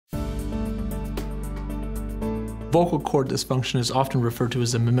Vocal cord dysfunction is often referred to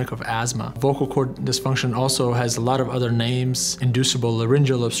as a mimic of asthma. Vocal cord dysfunction also has a lot of other names: inducible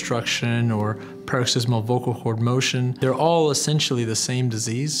laryngeal obstruction or paroxysmal vocal cord motion. They're all essentially the same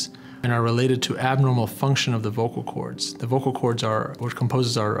disease and are related to abnormal function of the vocal cords. The vocal cords are what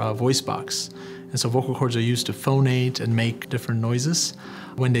composes our voice box. And so vocal cords are used to phonate and make different noises.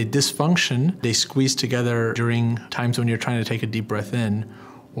 When they dysfunction, they squeeze together during times when you're trying to take a deep breath in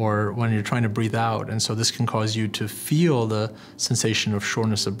or when you're trying to breathe out. And so this can cause you to feel the sensation of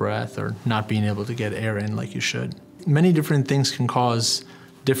shortness of breath or not being able to get air in like you should. Many different things can cause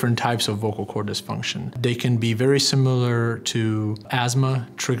different types of vocal cord dysfunction. They can be very similar to asthma,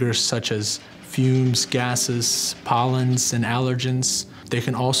 triggers such as fumes, gases, pollens, and allergens. They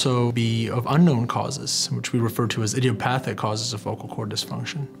can also be of unknown causes, which we refer to as idiopathic causes of vocal cord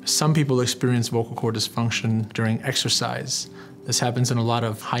dysfunction. Some people experience vocal cord dysfunction during exercise. This happens in a lot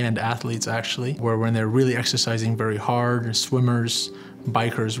of high-end athletes, actually, where when they're really exercising very hard, swimmers,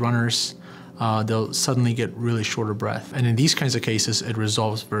 bikers, runners, they'll suddenly get really short of breath. And in these kinds of cases, it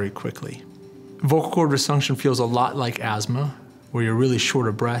resolves very quickly. Vocal cord dysfunction feels a lot like asthma, where you're really short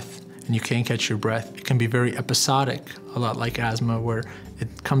of breath and you can't catch your breath. It can be very episodic, a lot like asthma, where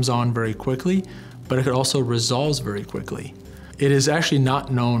it comes on very quickly, but it also resolves very quickly. It is actually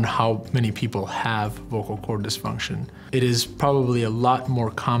not known how many people have vocal cord dysfunction. It is probably a lot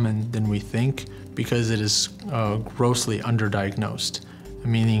more common than we think because it is grossly underdiagnosed,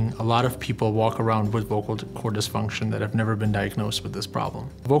 meaning a lot of people walk around with vocal cord dysfunction that have never been diagnosed with this problem.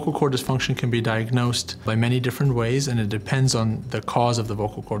 Vocal cord dysfunction can be diagnosed by many different ways, and it depends on the cause of the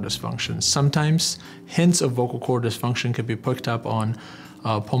vocal cord dysfunction. Sometimes hints of vocal cord dysfunction can be picked up on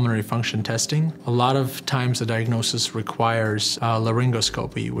pulmonary function testing. A lot of times the diagnosis requires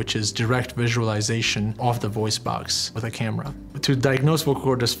laryngoscopy, which is direct visualization of the voice box with a camera. To diagnose vocal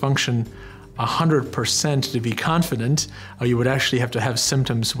cord dysfunction 100% to be confident, you would actually have to have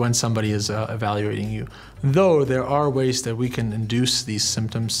symptoms when somebody is evaluating you. Though there are ways that we can induce these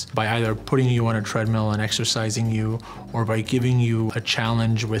symptoms by either putting you on a treadmill and exercising you, or by giving you a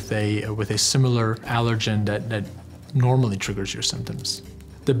challenge with a similar allergen that normally triggers your symptoms.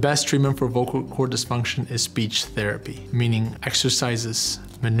 The best treatment for vocal cord dysfunction is speech therapy, meaning exercises,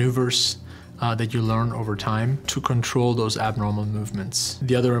 maneuvers, that you learn over time to control those abnormal movements.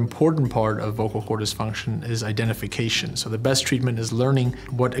 The other important part of vocal cord dysfunction is identification. So the best treatment is learning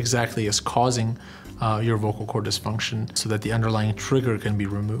what exactly is causing your vocal cord dysfunction so that the underlying trigger can be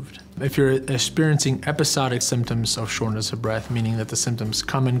removed. If you're experiencing episodic symptoms of shortness of breath, meaning that the symptoms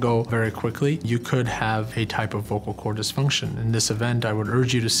come and go very quickly, you could have a type of vocal cord dysfunction. In this event, I would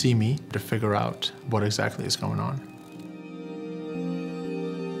urge you to see me to figure out what exactly is going on.